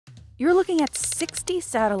You're looking at 60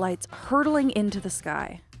 satellites hurtling into the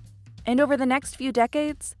sky. And over the next few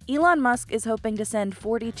decades, Elon Musk is hoping to send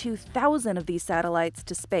 42,000 of these satellites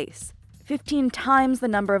to space, 15 times the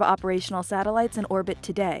number of operational satellites in orbit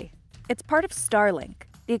today. It's part of Starlink,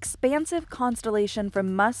 the expansive constellation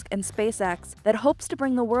from Musk and SpaceX that hopes to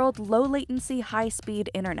bring the world low-latency, high-speed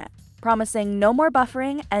internet, promising no more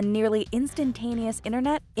buffering and nearly instantaneous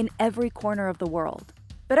internet in every corner of the world.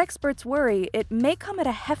 But experts worry it may come at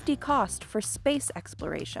a hefty cost for space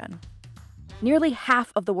exploration. Nearly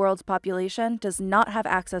half of the world's population does not have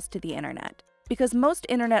access to the internet, because most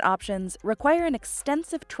internet options require an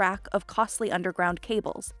extensive track of costly underground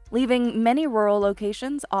cables, leaving many rural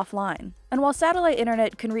locations offline. And while satellite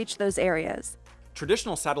internet can reach those areas,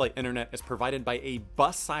 traditional satellite internet is provided by a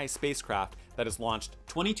bus-sized spacecraft that is launched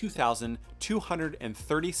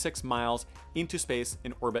 22,236 miles into space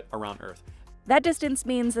in orbit around Earth. That distance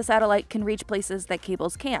means the satellite can reach places that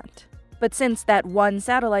cables can't. But since that one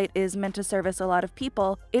satellite is meant to service a lot of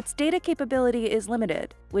people, its data capability is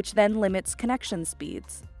limited, which then limits connection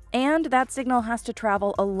speeds. And that signal has to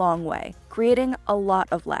travel a long way, creating a lot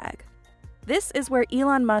of lag. This is where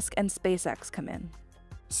Elon Musk and SpaceX come in.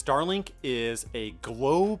 Starlink is a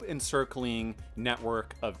globe-encircling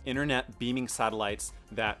network of internet beaming satellites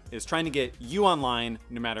that is trying to get you online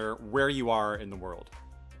no matter where you are in the world.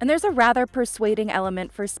 And there's a rather persuading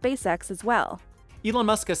element for SpaceX as well. Elon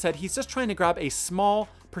Musk has said he's just trying to grab a small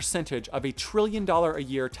percentage of a $1 trillion a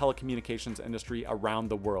year telecommunications industry around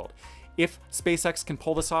the world. If SpaceX can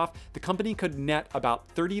pull this off, the company could net about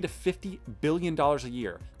 $30 to $50 billion a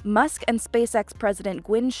year. Musk and SpaceX President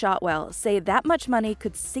Gwynne Shotwell say that much money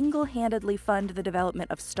could single-handedly fund the development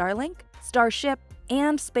of Starlink, Starship,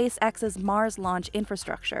 and SpaceX's Mars launch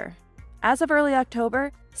infrastructure. As of early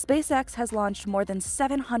October, SpaceX has launched more than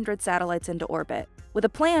 700 satellites into orbit, with a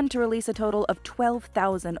plan to release a total of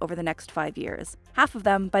 12,000 over the next 5 years, half of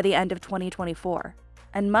them by the end of 2024.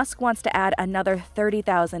 And Musk wants to add another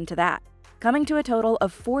 30,000 to that, coming to a total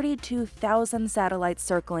of 42,000 satellites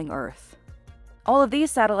circling Earth. All of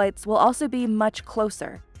these satellites will also be much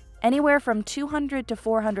closer, anywhere from 200 to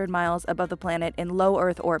 400 miles above the planet in low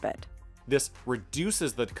Earth orbit. This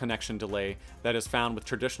reduces the connection delay that is found with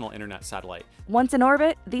traditional internet satellite. Once in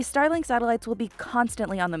orbit, these Starlink satellites will be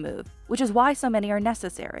constantly on the move, which is why so many are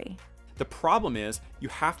necessary. The problem is you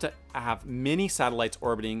have to have many satellites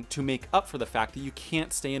orbiting to make up for the fact that you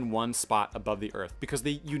can't stay in one spot above the Earth, because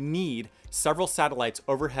you need several satellites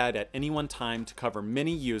overhead at any one time to cover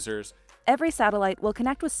many users. Every satellite will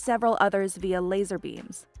connect with several others via laser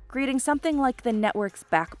beams, creating something like the network's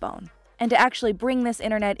backbone. And to actually bring this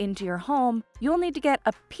internet into your home, you'll need to get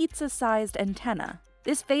a pizza-sized antenna.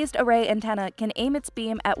 This phased array antenna can aim its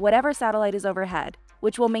beam at whatever satellite is overhead,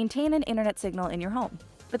 which will maintain an internet signal in your home.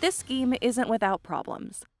 But this scheme isn't without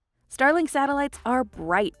problems. Starlink satellites are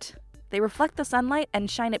bright. They reflect the sunlight and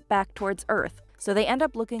shine it back towards Earth, so they end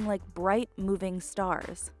up looking like bright, moving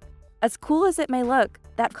stars. As cool as it may look,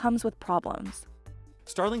 that comes with problems.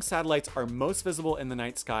 Starlink satellites are most visible in the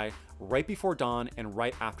night sky right before dawn and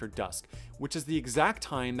right after dusk, which is the exact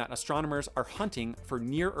time that astronomers are hunting for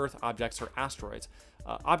near-Earth objects or asteroids,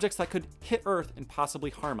 objects that could hit Earth and possibly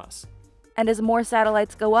harm us. And as more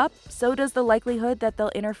satellites go up, so does the likelihood that they'll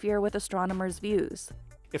interfere with astronomers' views.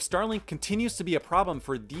 If Starlink continues to be a problem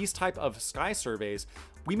for these type of sky surveys,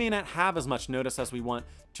 we may not have as much notice as we want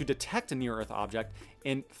to detect a near-Earth object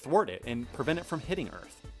and thwart it and prevent it from hitting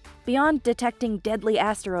Earth. Beyond detecting deadly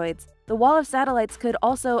asteroids, the wall of satellites could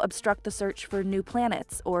also obstruct the search for new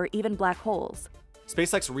planets or even black holes.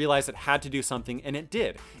 SpaceX realized it had to do something, and it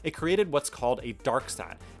did. It created what's called a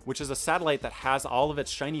darksat, which is a satellite that has all of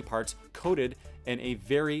its shiny parts coated in a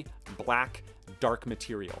very black, dark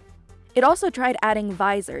material. It also tried adding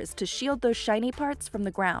visors to shield those shiny parts from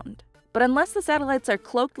the ground. But unless the satellites are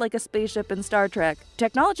cloaked like a spaceship in Star Trek,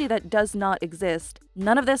 technology that does not exist,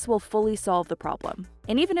 none of this will fully solve the problem.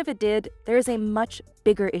 And even if it did, there is a much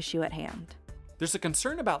bigger issue at hand. There's a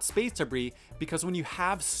concern about space debris because when you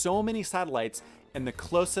have so many satellites in the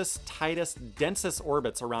closest, tightest, densest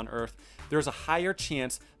orbits around Earth, there's a higher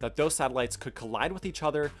chance that those satellites could collide with each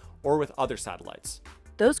other or with other satellites.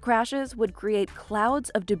 Those crashes would create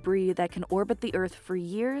clouds of debris that can orbit the Earth for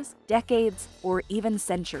years, decades, or even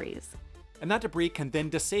centuries. And that debris can then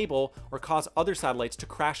disable or cause other satellites to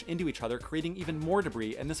crash into each other, creating even more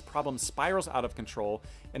debris, and this problem spirals out of control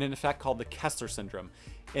in an effect called the Kessler syndrome.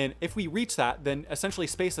 And if we reach that, then essentially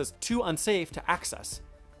space is too unsafe to access.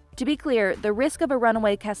 To be clear, the risk of a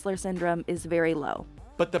runaway Kessler syndrome is very low.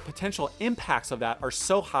 but the potential impacts of that are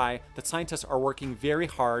so high that scientists are working very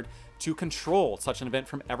hard to control such an event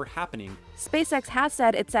from ever happening. SpaceX has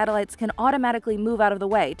said its satellites can automatically move out of the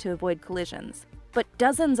way to avoid collisions. But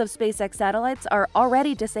dozens of SpaceX satellites are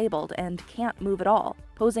already disabled and can't move at all,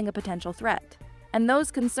 posing a potential threat. And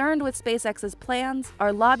those concerned with SpaceX's plans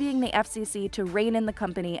are lobbying the FCC to rein in the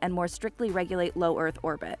company and more strictly regulate low Earth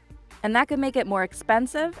orbit. And that could make it more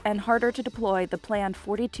expensive and harder to deploy the planned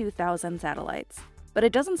 42,000 satellites. But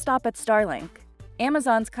it doesn't stop at Starlink.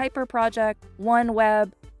 Amazon's Kuiper project,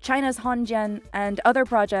 OneWeb, China's Hongjian, and other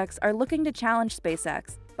projects are looking to challenge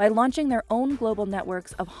SpaceX by launching their own global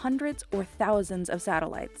networks of hundreds or thousands of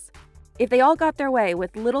satellites. If they all got their way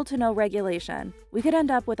with little to no regulation, we could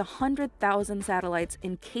end up with 100,000 satellites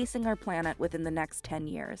encasing our planet within the next 10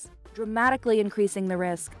 years, dramatically increasing the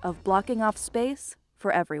risk of blocking off space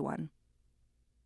for everyone.